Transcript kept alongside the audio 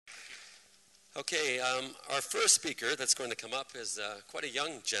Okay, our first speaker that's going to come up is quite a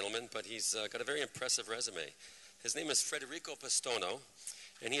young gentleman, but he's got a very impressive resume. His name is Federico Pistono,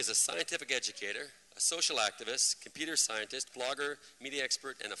 and he is a scientific educator, a social activist, computer scientist, blogger, media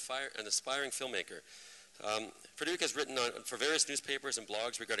expert, and an aspiring filmmaker. Federico has written for various newspapers and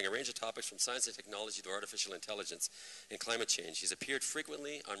blogs regarding a range of topics from science and technology to artificial intelligence and climate change. He's appeared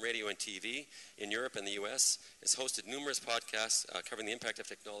frequently on radio and TV in Europe and the US, has hosted numerous podcasts covering the impact of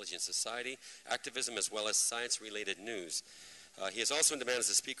technology in society, activism, as well as science-related news. He is also in demand as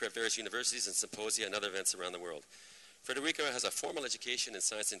a speaker at various universities and symposia and other events around the world. Federico has a formal education in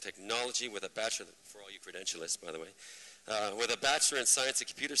science and technology with a bachelor, for all you credentialists, by the way, with a bachelor in science and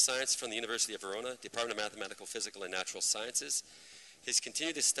computer science from the University of Verona, Department of Mathematical, Physical, and Natural Sciences. He's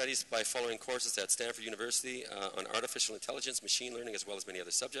continued his studies by following courses at Stanford University on artificial intelligence, machine learning, as well as many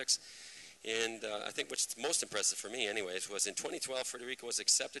other subjects. And I think what's most impressive for me, anyways, was in 2012, Federico was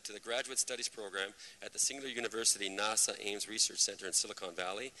accepted to the Graduate Studies Program at the Singular University NASA Ames Research Center in Silicon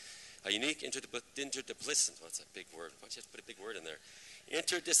Valley. A unique interdisciplinary, what's that big word? Why don't you have to put a big word in there?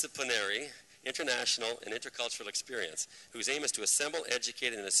 Interdisciplinary, international, and intercultural experience, whose aim is to assemble,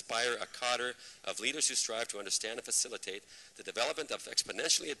 educate, and inspire a cadre of leaders who strive to understand and facilitate the development of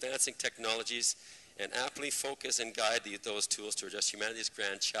exponentially advancing technologies and aptly focus and guide those tools to address humanity's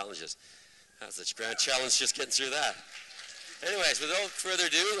grand challenges. How's this grand challenge just getting through that? Anyways, without further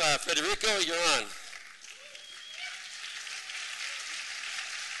ado, Federico, you're on.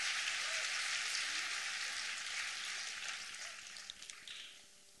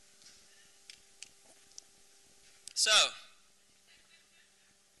 So,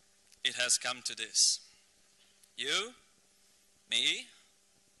 it has come to this. You, me,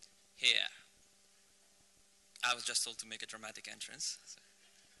 here. I was just told to make a dramatic entrance. So.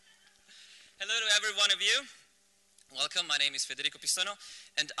 Hello to every one of you. Welcome, my name is Federico Pistono,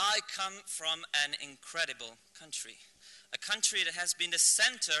 and I come from an incredible country. A country that has been the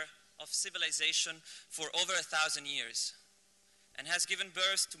center of civilization for over 1,000 years, and has given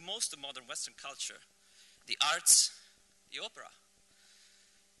birth to most of modern Western culture. The arts, the opera.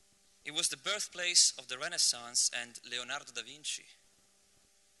 It was the birthplace of the Renaissance and Leonardo da Vinci,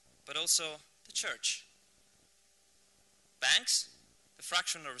 but also the church. Banks, the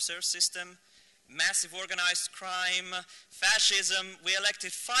fractional reserve system, massive organized crime, fascism. We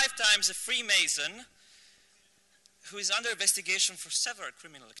elected 5 times a Freemason who is under investigation for several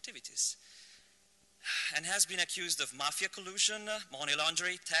criminal activities and has been accused of mafia collusion, money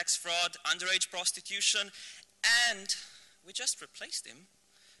laundering, tax fraud, underage prostitution, and we just replaced him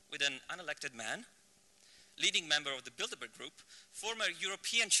with an unelected man, leading member of the Bilderberg Group, former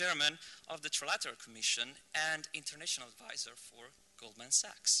European chairman of the Trilateral Commission, and international advisor for Goldman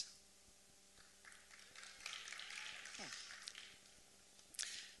Sachs.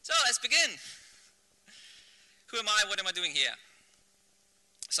 So let's begin. Who am I? What am I doing here?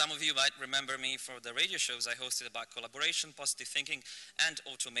 Some of you might remember me for the radio shows I hosted about collaboration, positive thinking, and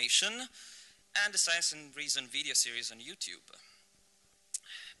automation, and the Science and Reason video series on YouTube.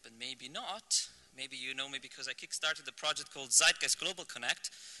 But maybe not. Maybe you know me because I kickstarted a project called Zeitgeist Global Connect,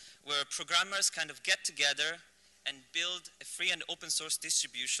 where programmers kind of get together and build a free and open source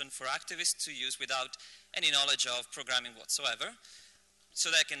distribution for activists to use without any knowledge of programming whatsoever, so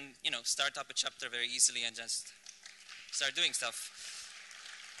they can, start up a chapter very easily and just start doing stuff.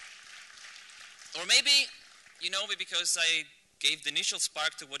 Or maybe you know me because I gave the initial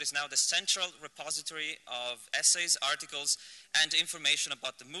spark to what is now the central repository of essays, articles, and information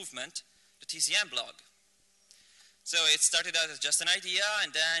about the movement, the TCM blog. So it started out as just an idea,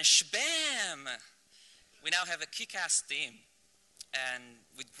 and then shabam! We now have a kick-ass team, and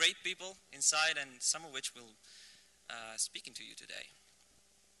with great people inside, and some of which will speaking to you today.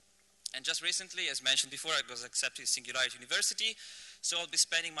 And just recently, as mentioned before, I was accepted at Singularity University, so I'll be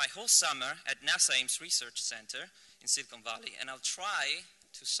spending my whole summer at NASA Ames Research Center in Silicon Valley, and I'll try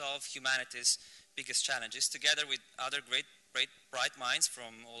to solve humanity's biggest challenges together with other great, bright minds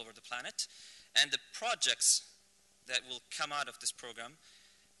from all over the planet. And the projects that will come out of this program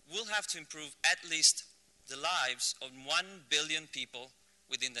will have to improve at least the lives of 1 billion people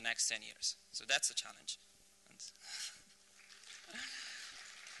within the next 10 years. So that's a challenge.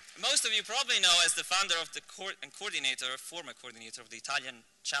 Most of you probably know as the founder of the former coordinator of the Italian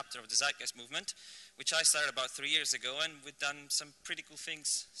chapter of the Zeitgeist movement, which I started about 3 years ago, and we've done some pretty cool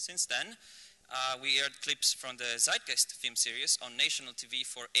things since then. We aired clips from the Zeitgeist film series on national TV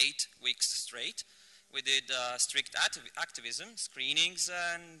for 8 weeks straight. We did strict activism, screenings,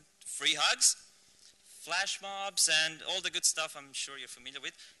 and free hugs, flash mobs, and all the good stuff I'm sure you're familiar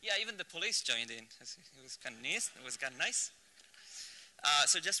with. Yeah, even the police joined in. It was kind of nice. It was kind of nice.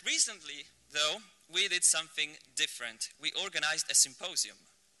 So just recently, though, we did something different. We organized a symposium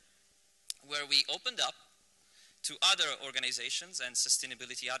where we opened up to other organizations and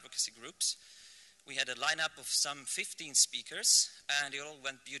sustainability advocacy groups. We had a lineup of some 15 speakers, and it all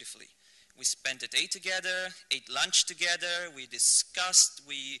went beautifully. We spent a day together, ate lunch together, we discussed,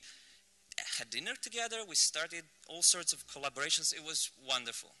 we had dinner together, we started all sorts of collaborations. It was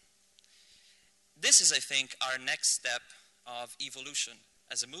wonderful. This is, I think, our next step of evolution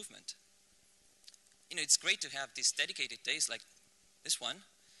as a movement. You know, it's great to have these dedicated days like this one,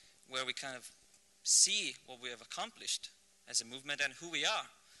 where we kind of see what we have accomplished as a movement and who we are.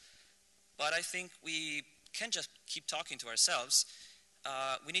 But I think we can't just keep talking to ourselves.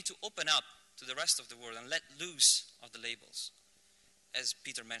 We need to open up to the rest of the world and let loose of the labels, as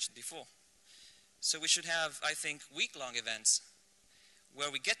Peter mentioned before. So we should have, I think, week-long events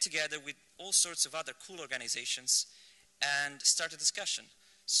where we get together with all sorts of other cool organizations and start a discussion.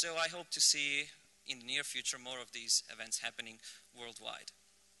 So I hope to see in the near future more of these events happening worldwide.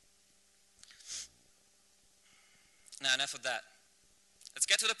 Now, enough of that. Let's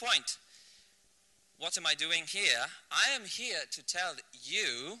get to the point. What am I doing here? I am here to tell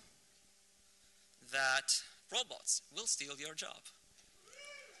you that robots will steal your job.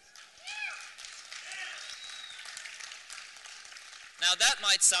 Now, that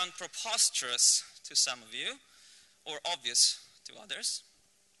might sound preposterous to some of you, or obvious to others.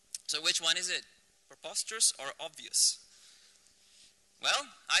 So which one is it? Preposterous or obvious? Well,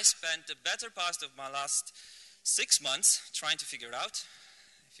 I spent the better part of my last 6 months trying to figure it out,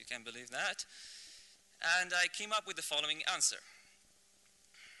 if you can believe that, and I came up with the following answer.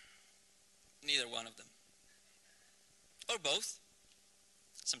 Neither one of them. Or both,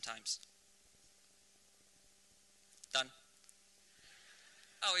 sometimes. Done.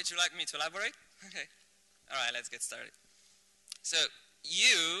 Oh, would you like me to elaborate? Okay. All right, let's get started. So,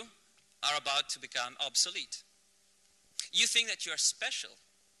 you are about to become obsolete. You think that you are special,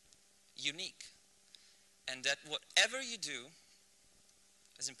 unique, and that whatever you do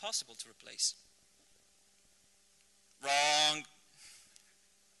is impossible to replace. Wrong.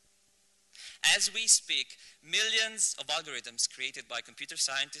 As we speak, millions of algorithms created by computer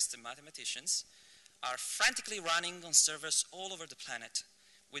scientists and mathematicians are frantically running on servers all over the planet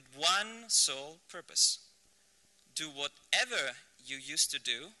with one sole purpose: do whatever you used to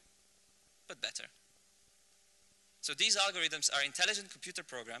do, but better. So these algorithms are intelligent computer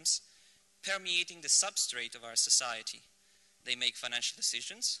programs permeating the substrate of our society. They make financial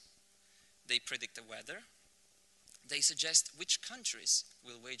decisions, they predict the weather, they suggest which countries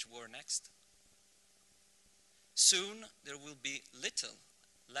will wage war next. Soon there will be little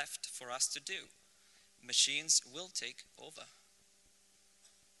left for us to do. Machines will take over.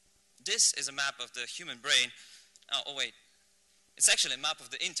 This is a map of the human brain. Oh wait, it's actually a map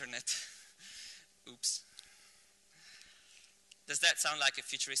of the internet. Oops. Does that sound like a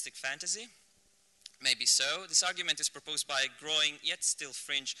futuristic fantasy? Maybe so. This argument is proposed by a growing, yet still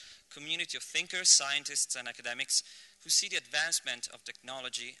fringe, community of thinkers, scientists, and academics who see the advancement of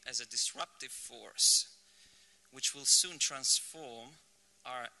technology as a disruptive force, which will soon transform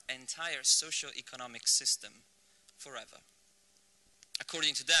our entire socio-economic system forever.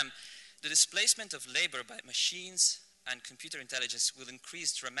 According to them, the displacement of labor by machines and computer intelligence will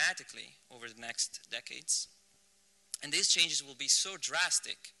increase dramatically over the next decades. And these changes will be so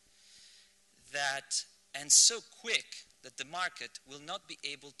drastic that, and so quick, that the market will not be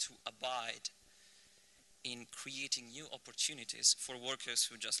able to abide in creating new opportunities for workers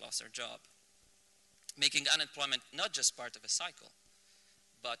who just lost their job, making unemployment not just part of a cycle,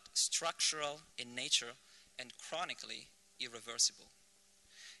 but structural in nature and chronically irreversible.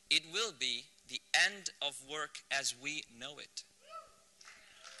 It will be the end of work as we know it.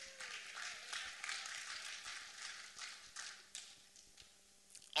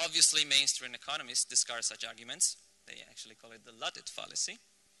 Obviously, mainstream economists discard such arguments. They actually call it the Luddites fallacy.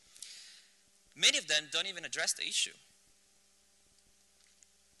 Many of them don't even address the issue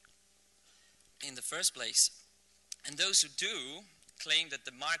in the first place. And those who do claim that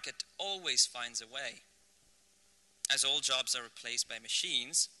the market always finds a way. As all jobs are replaced by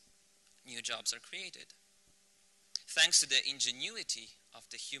machines, new jobs are created. Thanks to the ingenuity of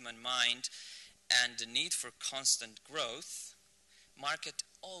the human mind and the need for constant growth, market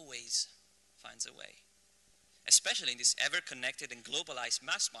always finds a way, especially in this ever-connected and globalized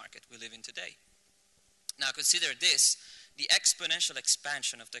mass market we live in today. Now consider this: the exponential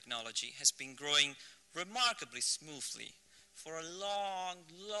expansion of technology has been growing remarkably smoothly for a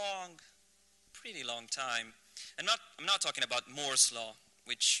pretty long time. I'm not talking about Moore's law,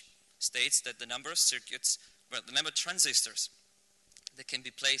 which states that the number of circuits, well, the number of transistors that can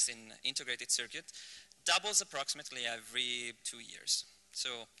be placed in integrated circuit doubles approximately every 2 years.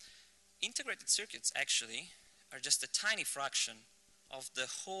 So integrated circuits actually are just a tiny fraction of the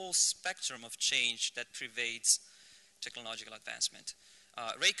whole spectrum of change that pervades technological advancement.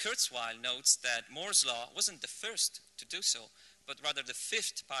 Ray Kurzweil notes that Moore's law wasn't the first to do so, but rather the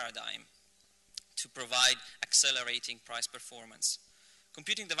fifth paradigm to provide accelerating price performance.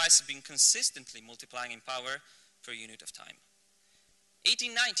 Computing devices have been consistently multiplying in power per unit of time.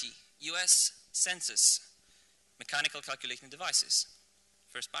 1890, US census, mechanical calculating devices,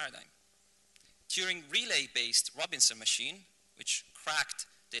 first paradigm. Turing relay-based Robinson machine, which cracked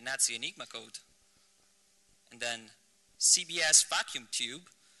the Nazi Enigma code. And then CBS vacuum tube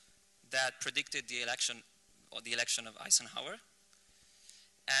that predicted the election of Eisenhower.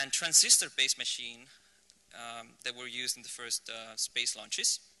 And transistor-based machine that were used in the first space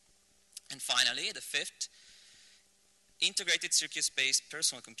launches. And finally, the fifth, integrated circuits-based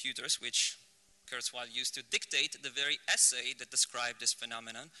personal computers, which Kurzweil used to dictate the very essay that described this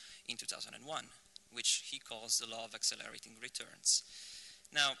phenomenon in 2001, which he calls the law of accelerating returns.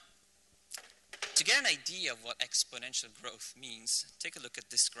 Now, to get an idea of what exponential growth means, take a look at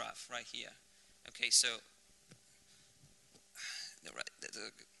this graph right here. Okay, so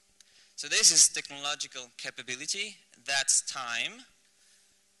this is technological capability, that's time.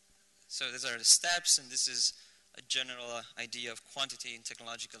 So these are the steps, and this is a general idea of quantity in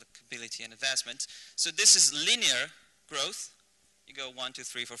technological capability and advancement. So this is linear growth. You go 1, 2,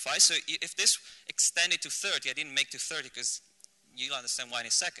 3, 4, 5. So if this extended to 30, I didn't make to 30 because you'll understand why in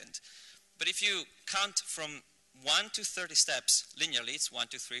a second. But if you count from 1 to 30 steps linearly, it's 1,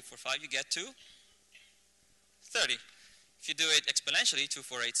 2, 3, 4, 5, you get to 30. If you do it exponentially, 2,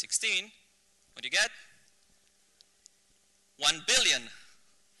 4, 8, 16, what do you get? 1 billion.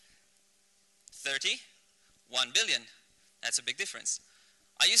 30, 1 billion. That's a big difference.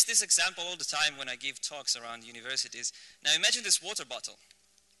 I use this example all the time when I give talks around universities. Now imagine this water bottle.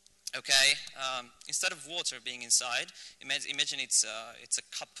 Okay, instead of water being inside, imagine it's a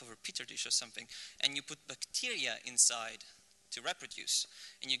cup or a petri dish or something, and you put bacteria inside to reproduce,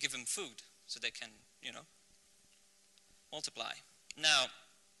 and you give them food so they can, multiply. Now,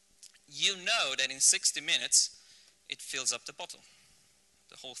 you know that in 60 minutes, it fills up the bottle,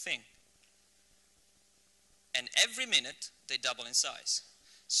 the whole thing. And every minute, they double in size.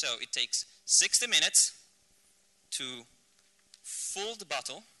 So it takes 60 minutes to full the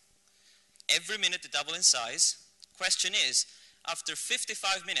bottle. Every minute, they double in size. Question is, after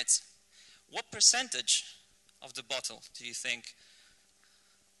 55 minutes, what percentage of the bottle do you think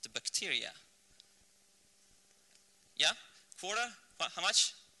the bacteria? Yeah? Quarter? How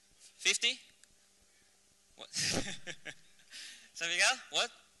much? 50? What? Something else?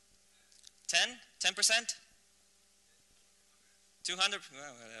 What? 10? 10%? 200?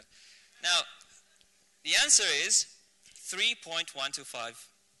 Now, the answer is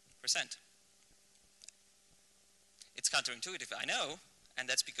 3.125%. It's counterintuitive, I know, and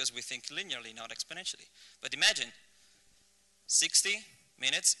that's because we think linearly, not exponentially. But imagine, 60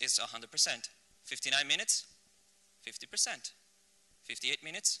 minutes is 100%. 59 minutes, 50%. 58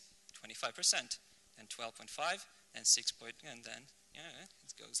 minutes, 25%. And 12.5, and 6 point, and then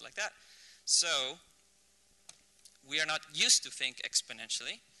it goes like that. So we are not used to think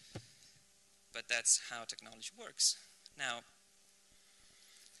exponentially, but that's how technology works. Now,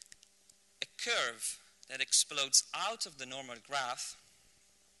 a curve that explodes out of the normal graph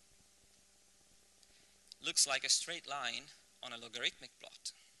looks like a straight line on a logarithmic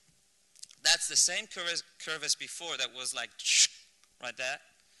plot. That's the same curve as before that was like right there.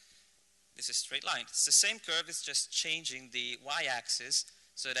 This is a straight line. It's the same curve, it's just changing the y-axis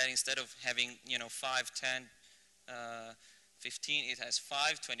so that instead of having 5, 10, 15, it has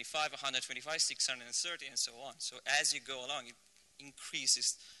 5, 25, 125, 630, and so on. So as you go along, it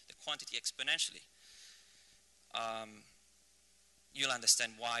increases the quantity exponentially. You'll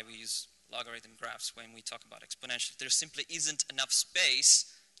understand why we use logarithm graphs when we talk about exponential. There simply isn't enough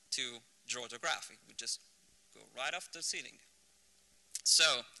space to draw the graph. It would just go right off the ceiling. So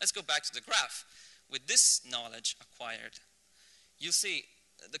let's go back to the graph. With this knowledge acquired, you see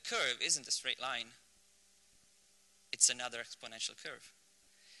the curve isn't a straight line. It's another exponential curve.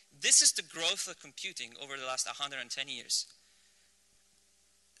 This is the growth of computing over the last 110 years.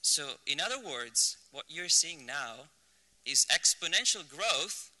 So in other words, what you're seeing now is exponential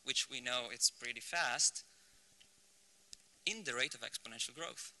growth, which we know it's pretty fast, in the rate of exponential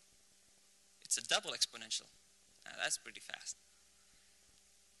growth. It's a double exponential. Now that's pretty fast.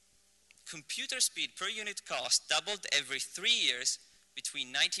 Computer speed per unit cost doubled every 3 years between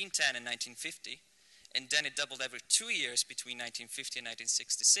 1910 and 1950, and then it doubled every 2 years between 1950 and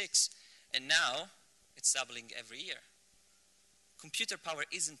 1966, and now it's doubling every year. Computer power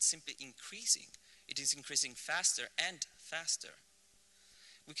isn't simply increasing, it is increasing faster and faster.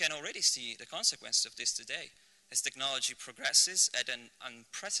 We can already see the consequences of this today as technology progresses at an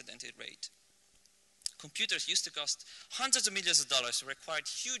unprecedented rate. Computers used to cost hundreds of millions of dollars, required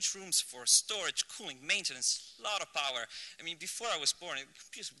huge rooms for storage, cooling, maintenance, a lot of power. I mean, before I was born,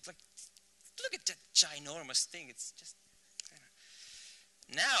 computers were like, look at that ginormous thing. It's just,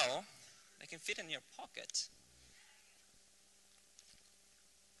 now, they can fit in your pocket.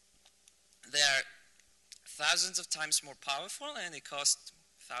 They are thousands of times more powerful, and they cost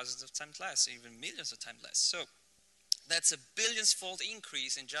thousands of times less, even millions of times less. So that's a billions-fold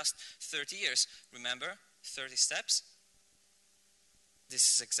increase in just 30 years. Remember, 30 steps?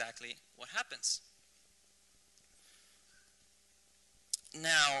 This is exactly what happens.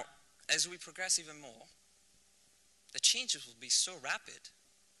 Now, as we progress even more, the changes will be so rapid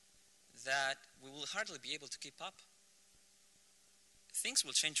that we will hardly be able to keep up. Things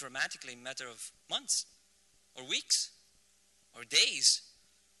will change dramatically in a matter of months, or weeks, or days,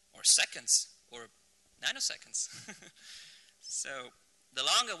 or seconds, or nanoseconds. So, the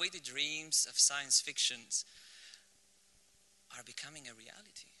long-awaited dreams of science fictions are becoming a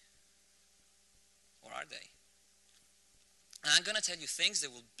reality. Or are they? And I'm going to tell you things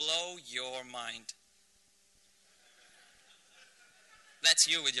that will blow your mind. That's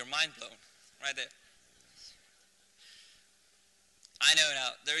you with your mind blown, right there. I know now,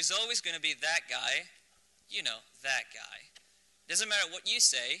 there is always going to be that guy, you know, that guy. Doesn't matter what you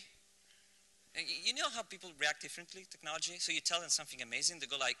say. You know how people react differently to technology? So you tell them something amazing, they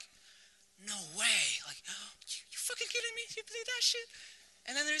go like, no way, like, oh, you fucking kidding me? You believe that shit?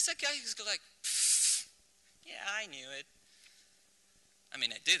 And then there's that guy who's go like, yeah, I knew it. I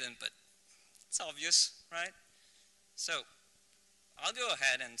mean, I didn't, but it's obvious, right? So, I'll go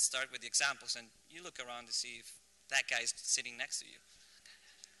ahead and start with the examples, and you look around to see if that guy's sitting next to you.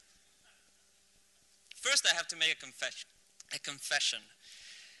 First, I have to make a confession.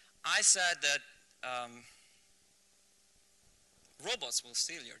 I said that robots will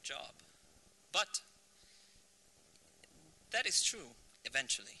steal your job, but that is true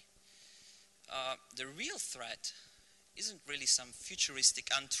eventually. The real threat isn't really some futuristic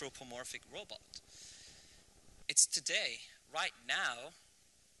anthropomorphic robot. It's today, right now,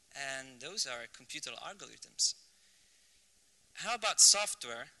 and those are computer algorithms. How about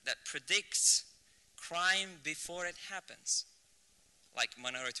software that predicts crime before it happens? Like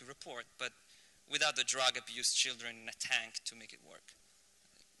Minority Report, but without the drug-abused children in a tank to make it work.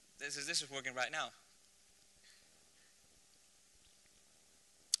 This is working right now.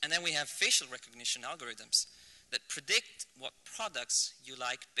 And then we have facial recognition algorithms that predict what products you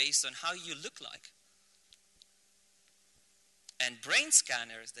like based on how you look like. And brain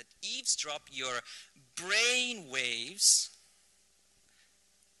scanners that eavesdrop your brain waves,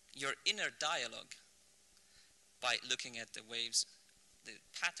 your inner dialogue, by looking at the waves, the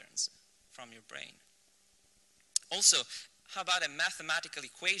patterns from your brain. Also, how about a mathematical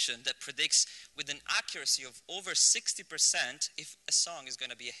equation that predicts with an accuracy of over 60% if a song is going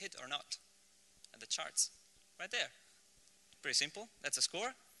to be a hit or not at the charts? Right there. Pretty simple. That's a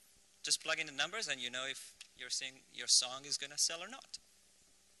score. Just plug in the numbers and you know if your song is going to sell or not.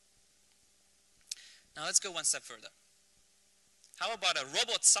 Now let's go one step further. How about a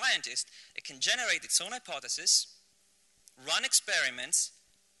robot scientist that can generate its own hypothesis, run experiments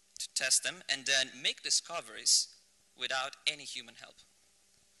to test them, and then make discoveries without any human help?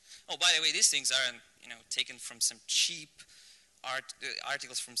 Oh, by the way, these things are taken from some cheap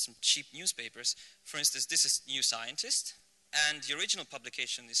articles from some cheap newspapers. For instance, this is New Scientist, and the original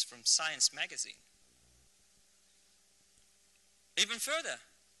publication is from Science magazine. Even further,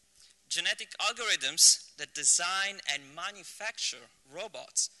 genetic algorithms that design and manufacture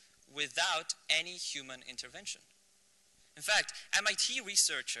robots without any human intervention. In fact, MIT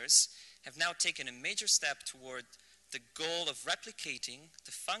researchers have now taken a major step toward the goal of replicating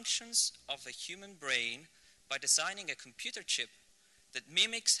the functions of the human brain by designing a computer chip that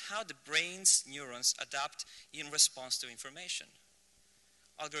mimics how the brain's neurons adapt in response to information.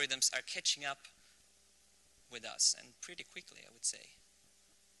 Algorithms are catching up with us, and pretty quickly, I would say.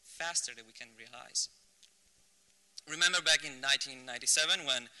 Faster than we can realize. Remember back in 1997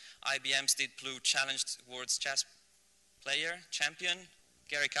 when IBM Steve Blue challenged world's chess player, champion,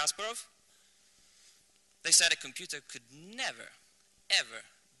 Garry Kasparov? They said a computer could never, ever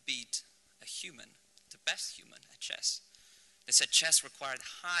beat a human, the best human at chess. They said chess required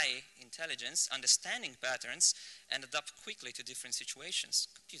high intelligence, understanding patterns, and adapt quickly to different situations.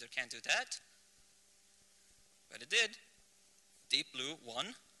 Computer can't do that. But it did. Deep Blue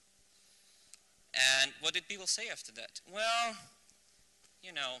won. And what did people say after that? Well,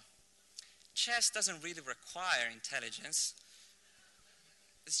 you know, chess doesn't really require intelligence.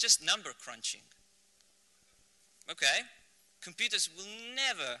 It's just number crunching. Okay, computers will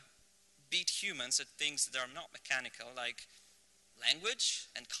never beat humans at things that are not mechanical, like language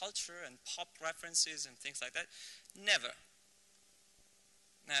and culture and pop references and things like that. Never.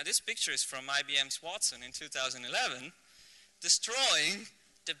 Now, this picture is from IBM's Watson in 2011, destroying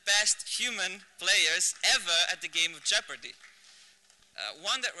the best human players ever at the game of Jeopardy.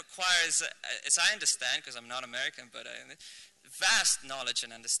 One that requires, as I understand, because I'm not American, but vast knowledge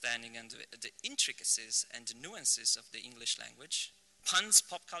and understanding and the intricacies and the nuances of the English language, puns,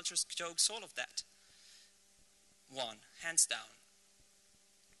 pop culture jokes, all of that. Won, hands down.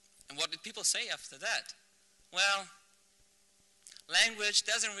 And what did people say after that? Well, language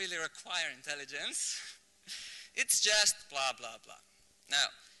doesn't really require intelligence. It's just blah, blah, blah. Now,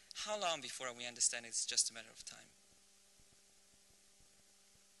 how long before we understand it's just a matter of time?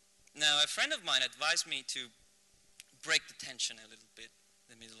 Now, a friend of mine advised me to break the tension a little bit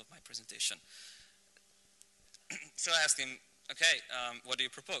in the middle of my presentation. So I asked him, okay, what do you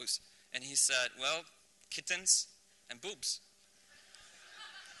propose? And he said, well, kittens and boobs.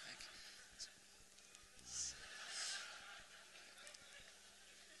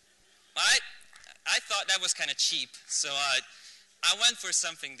 I thought that was kind of cheap, so I went for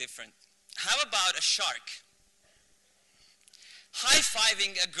something different. How about a shark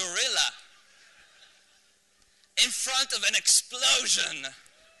high-fiving a gorilla in front of an explosion?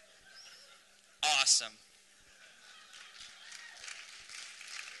 Awesome.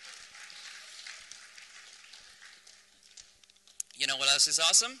 You know what else is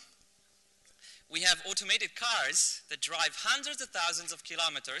awesome? We have automated cars that drive hundreds of thousands of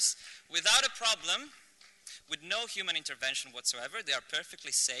kilometers without a problem, with no human intervention whatsoever. They are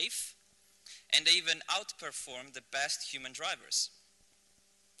perfectly safe, and they even outperform the best human drivers.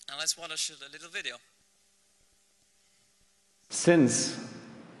 Now let's watch a little video. Since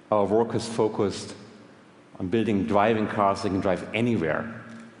our work is focused on building driving cars that can drive anywhere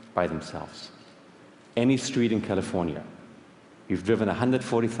by themselves, any street in California, we've driven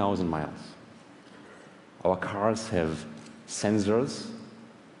 140,000 miles. Our cars have sensors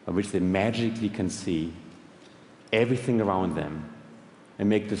on which they magically can see everything around them and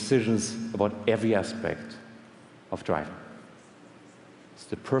make decisions about every aspect of driving. It's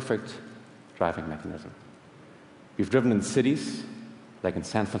the perfect driving mechanism. We've driven in cities, like in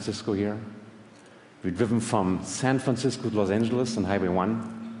San Francisco here. We've driven from San Francisco to Los Angeles on Highway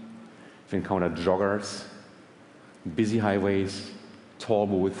 1. We've encountered joggers, busy highways, toll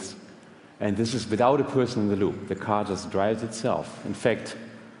booths, and this is without a person in the loop. The car just drives itself. In fact,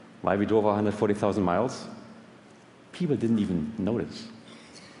 while we drove 140,000 miles, people didn't even notice.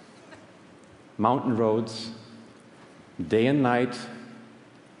 Mountain roads, day and night,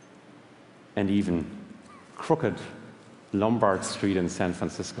 and even crooked Lombard Street in San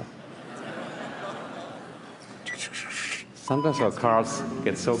Francisco. Sometimes our cars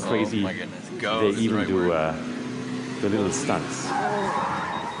get so crazy, they even do the little stunts.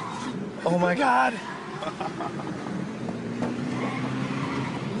 Oh my God!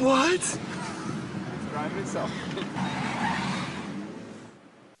 What? It's driving itself. All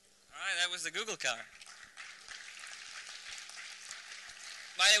right, that was the Google car.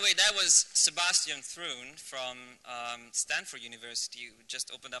 By the way, that was Sebastian Thrun from Stanford University, who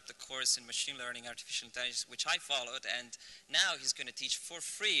just opened up the course in machine learning, artificial intelligence, which I followed, and now he's going to teach for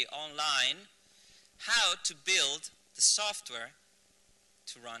free online how to build the software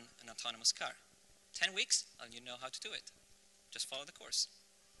to run an autonomous car. 10 weeks, and you know how to do it. Just follow the course.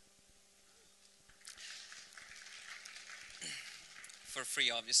 For free,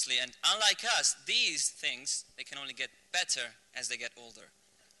 obviously, and unlike us, these things, they can only get better as they get older.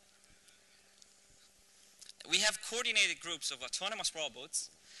 We have coordinated groups of autonomous robots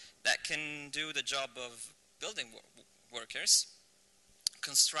that can do the job of building workers,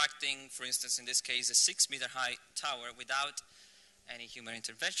 constructing, for instance, in this case, a 6-meter high tower without any human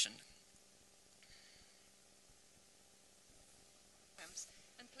intervention.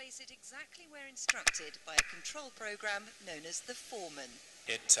 And place it exactly where instructed by a control program known as the foreman.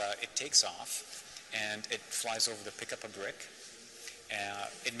 It takes off and it flies over to pick up a brick.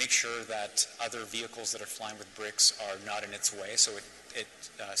 It makes sure that other vehicles that are flying with bricks are not in its way, so it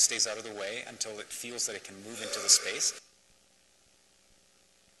stays out of the way until it feels that it can move into the space.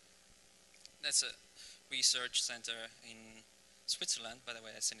 That's a research center in Switzerland. By the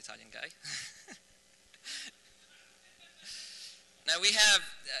way, that's an Italian guy. Now we have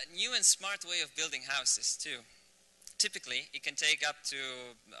a new and smart way of building houses too. typically, it can take up to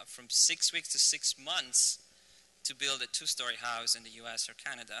from 6 weeks to 6 months to build a 2-story house in the US or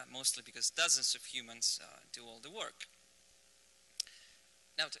Canada, mostly because dozens of humans do all the work.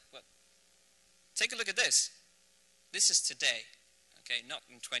 Now, take a look at this. This is today, okay, not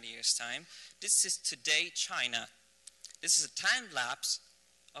in 20 years' time. This is today China. This is a time lapse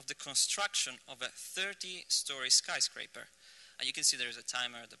of the construction of a 30-story skyscraper. And you can see there's a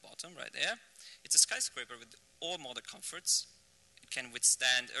timer at the bottom right there. It's a skyscraper with all modern comforts. It can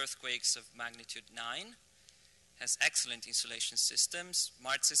withstand earthquakes of magnitude 9, has excellent insulation systems,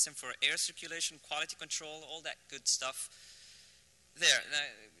 smart system for air circulation, quality control, all that good stuff. There,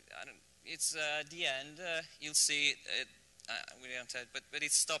 it's the end. You'll see it, we don't have, but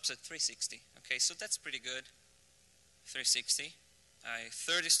it stops at 360. Okay, so that's pretty good. 360, a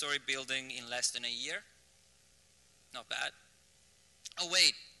 30-story building in less than a year. Not bad. Oh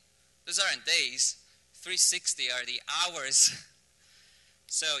wait, those aren't days. 360 are the hours.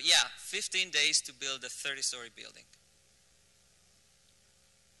 So yeah, 15 days to build a 30-story building.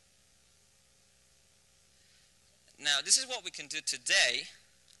 Now, this is what we can do today.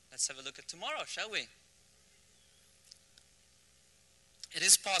 Let's have a look at tomorrow, shall we? It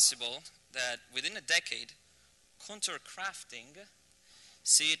is possible that within a decade, contour crafting,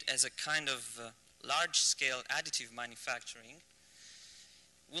 see it as a kind of large-scale additive manufacturing,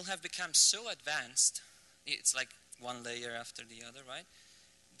 will have become so advanced, it's like one layer after the other, right?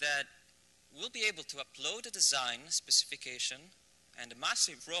 That we'll be able to upload a design specification and a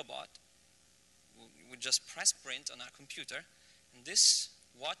massive robot. We just press print on our computer, and this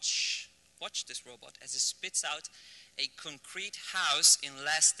watch this robot as it spits out a concrete house in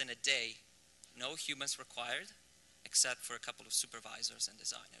less than a day. No humans required, except for a couple of supervisors and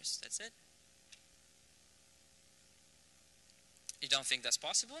designers. That's it. You don't think that's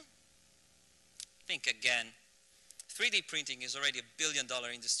possible? Think again. 3D printing is already a billion-dollar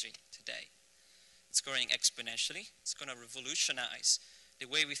industry today. It's growing exponentially. It's going to revolutionize the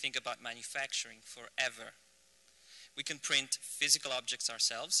way we think about manufacturing forever. We can print physical objects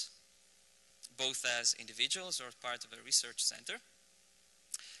ourselves, both as individuals or as part of a research center.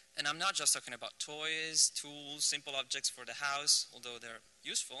 And I'm not just talking about toys, tools, simple objects for the house, although they're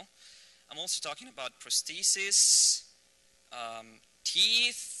useful. I'm also talking about prostheses,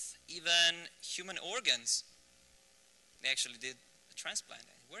 teeth, even human organs. They actually did a transplant,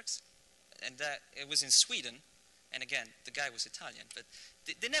 and it works. And it was in Sweden, and again, the guy was Italian, but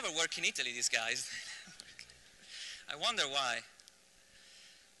they never work in Italy, these guys. I wonder why.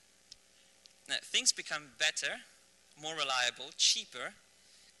 Now, things become better, more reliable, cheaper,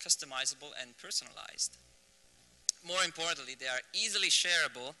 customizable, and personalized. More importantly, they are easily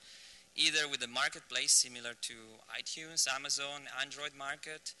shareable, either with a marketplace similar to iTunes, Amazon, Android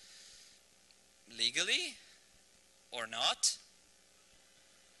market, legally or not.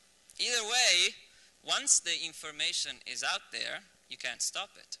 Either way, once the information is out there, you can't stop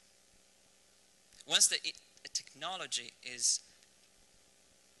it. Once the technology is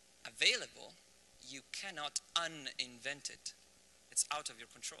available, you cannot uninvent it. It's out of your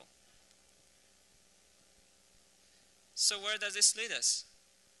control. So where does this lead us?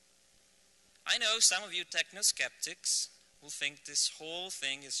 I know some of you techno-skeptics will think this whole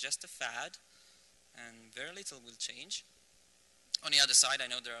thing is just a fad and very little will change. On the other side, I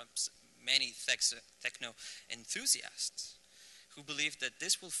know there are many techno enthusiasts who believe that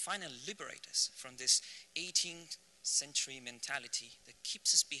this will finally liberate us from this 18th century mentality that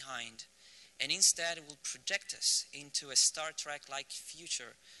keeps us behind, and instead it will project us into a Star Trek-like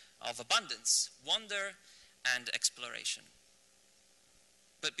future of abundance, wonder, and exploration.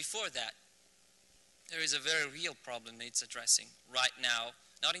 But before that, there is a very real problem that needs addressing right now,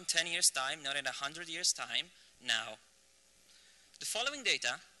 not in 10 years' time, not in 100 years' time, now. The following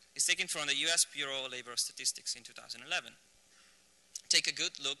data is taken from the US Bureau of Labor Statistics in 2011. Take a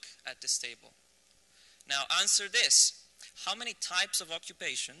good look at this table. Now answer this. How many types of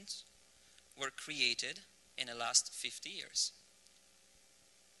occupations were created in the last 50 years?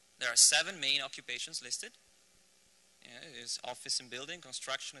 There are 7 main occupations listed. There's office and building,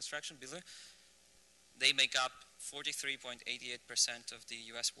 construction, builder. They make up 43.88% of the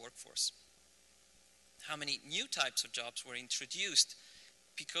US workforce. How many new types of jobs were introduced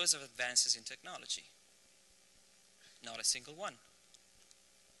because of advances in technology? Not a single one.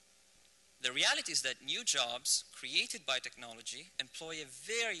 The reality is that new jobs created by technology employ a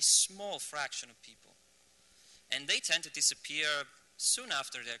very small fraction of people, and they tend to disappear soon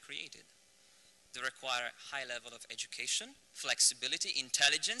after they're created. They require a high level of education, flexibility,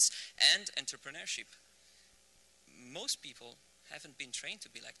 intelligence, and entrepreneurship. Most people haven't been trained to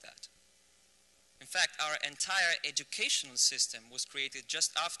be like that. In fact, our entire educational system was created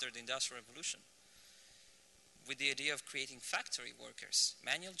just after the Industrial Revolution, with the idea of creating factory workers,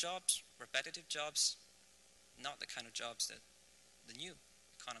 manual jobs, repetitive jobs, not the kind of jobs that the new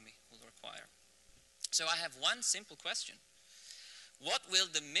economy will require. So I have one simple question. What will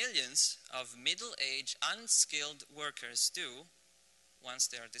the millions of middle-aged, unskilled workers do once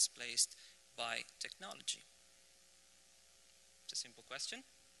they are displaced by technology? It's a simple question.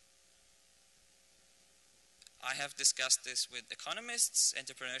 I have discussed this with economists,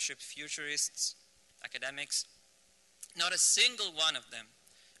 entrepreneurship futurists, academics. Not a single one of them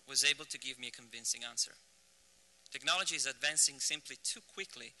was able to give me a convincing answer. Technology is advancing simply too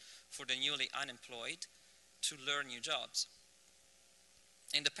quickly for the newly unemployed to learn new jobs.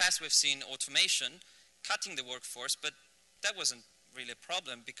 In the past, we've seen automation cutting the workforce, but that wasn't really a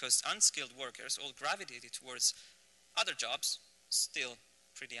problem because unskilled workers all gravitated towards other jobs, still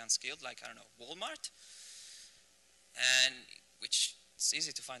pretty unskilled, like, I don't know, Walmart, and which it's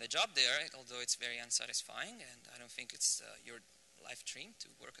easy to find a job there, although it's very unsatisfying, and I don't think it's your life dream to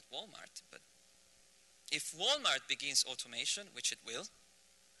work at Walmart. But if Walmart begins automation, which it will,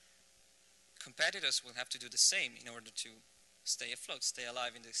 competitors will have to do the same in order to stay afloat, stay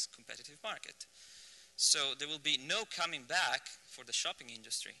alive in this competitive market. So there will be no coming back for the shopping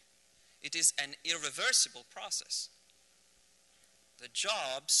industry. It is an irreversible process. The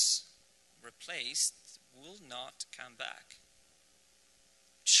jobs replaced will not come back.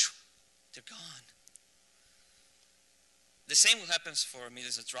 They're gone. The same will happen for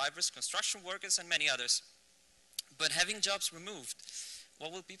millions of drivers, construction workers, and many others. But having jobs removed,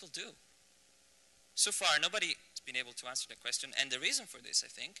 what will people do? So far, nobody has been able to answer that question, and the reason for this, I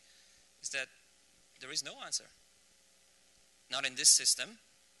think, is that there is no answer. Not in this system,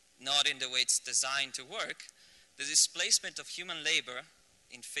 not in the way it's designed to work. The displacement of human labor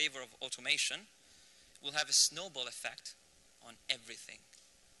in favor of automation will have a snowball effect on everything.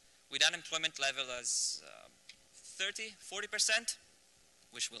 With unemployment level as 30, 40%,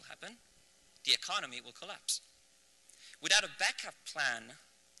 which will happen, the economy will collapse. Without a backup plan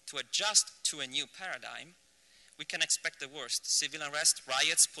to adjust to a new paradigm, we can expect the worst. Civil unrest,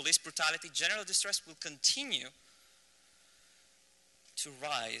 riots, police brutality, general distress will continue to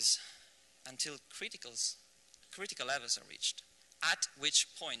rise until critical levels are reached, at which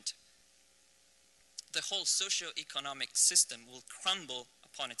point the whole socio-economic system will crumble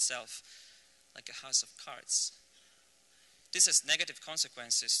upon itself like a house of cards. This has negative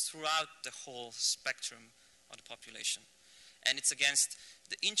consequences throughout the whole spectrum of the population. And it's against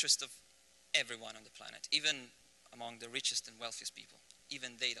the interest of everyone on the planet, even among the richest and wealthiest people.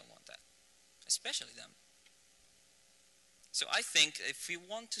 Even they don't want that, especially them. So I think if we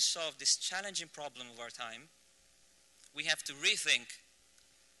want to solve this challenging problem of our time, we have to rethink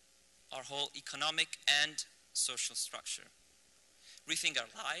our whole economic and social structure. Rethink our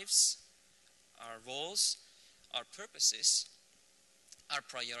lives, our roles, our purposes, our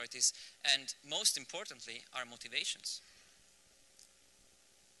priorities, and most importantly, our motivations.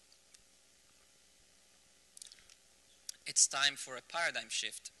 It's time for a paradigm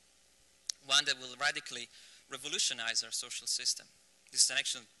shift, one that will radically revolutionize our social system. This is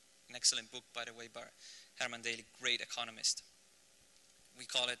an excellent book, by the way, by Herman Daly, great economist. We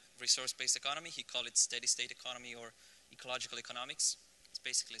call it resource-based economy. He called it steady-state economy or ecological economics. It's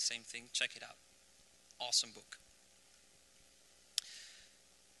basically the same thing. Check it out. Awesome book.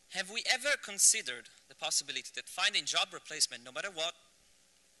 Have we ever considered the possibility that finding job replacement, no matter what,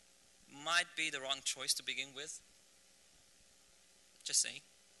 might be the wrong choice to begin with? Just saying.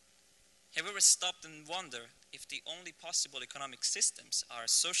 Have we ever stopped and wondered if the only possible economic systems are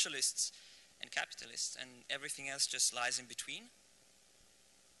socialists and capitalists and everything else just lies in between?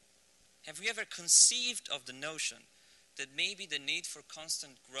 Have we ever conceived of the notion that maybe the need for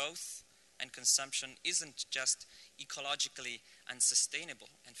constant growth and consumption isn't just ecologically unsustainable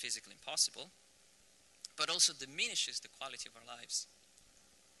and physically impossible, but also diminishes the quality of our lives?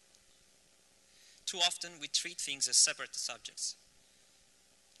 Too often we treat things as separate subjects,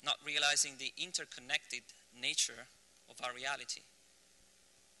 not realizing the interconnected nature of our reality.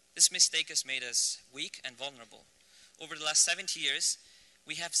 This mistake has made us weak and vulnerable. Over the last 70 years,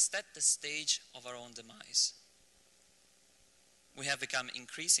 we have set the stage of our own demise. We have become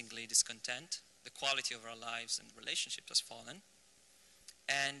increasingly discontent, the quality of our lives and relationships has fallen,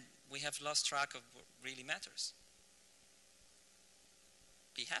 and we have lost track of what really matters.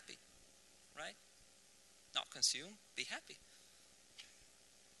 Be happy, right? Not consume, be happy.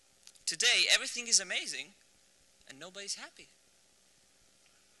 Today, everything is amazing, and nobody's happy.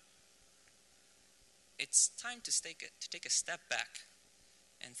 It's time to take a step back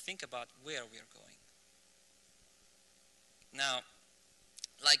and think about where we are going. Now,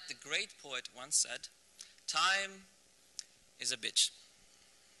 like the great poet once said, time is a bitch.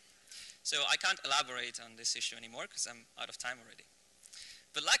 So I can't elaborate on this issue anymore because I'm out of time already.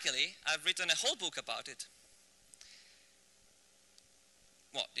 But luckily, I've written a whole book about it.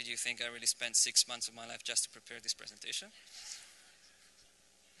 What, did you think I really spent 6 months of my life just to prepare this presentation?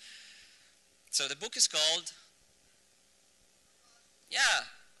 So the book is called,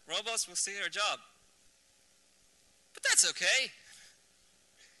 Robots Will Steal Your Job. But that's okay.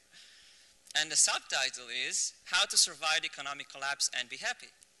 And the subtitle is How to Survive Economic Collapse and Be Happy.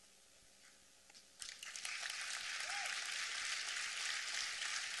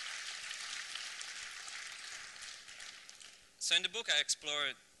 So in the book I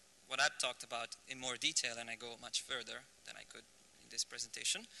explored what I've talked about in more detail, and I go much further than I could in this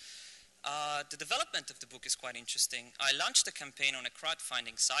presentation. The development of the book is quite interesting. I launched a campaign on a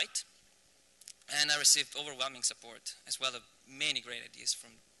crowdfunding site, and I received overwhelming support, as well as many great ideas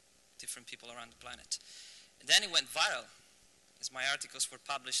from different people around the planet. And then it went viral, as my articles were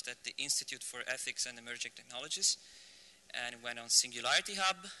published at the Institute for Ethics and Emerging Technologies, and it went on Singularity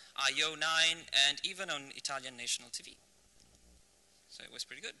Hub, IO9, and even on Italian national TV. So it was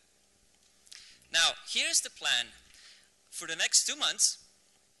pretty good. Now, here's the plan. For the next 2 months,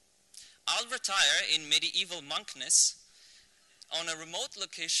 I'll retire in medieval monkness on a remote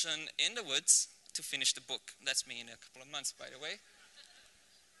location in the woods to finish the book. That's me in a couple of months, by the way.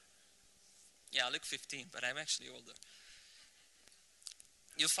 Yeah, I look 15, but I'm actually older.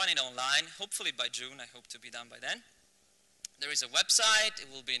 You'll find it online. Hopefully by June. I hope to be done by then. There is a website. It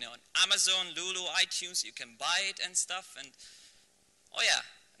will be on Amazon, Lulu, iTunes. You can buy it and stuff. And oh yeah,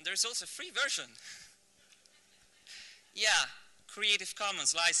 and there's also a free version. Yeah, Creative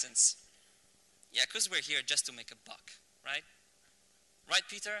Commons license. Yeah, because we're here just to make a buck, right? Right,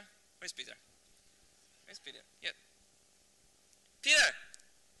 Peter? Where's Peter? Where's Peter? Yep. Peter!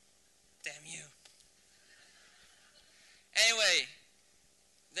 Damn you. Anyway,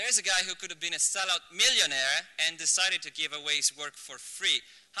 there's a guy who could have been a sellout millionaire and decided to give away his work for free.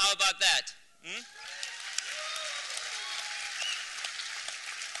 How about that? Hmm?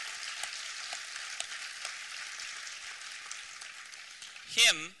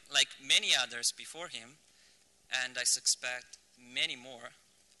 Him, like many others before him, and I suspect many more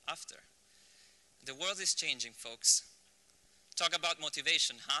after. The world is changing, folks. Talk about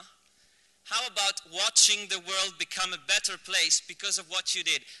motivation, huh? How about watching the world become a better place because of what you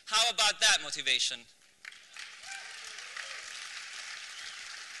did? How about that motivation?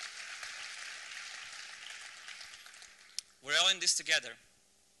 We're all in this together.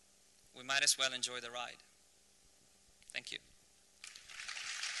 We might as well enjoy the ride. Thank you.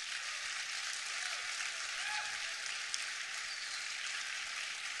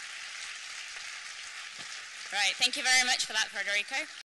 Right, thank you very much for that, Federico.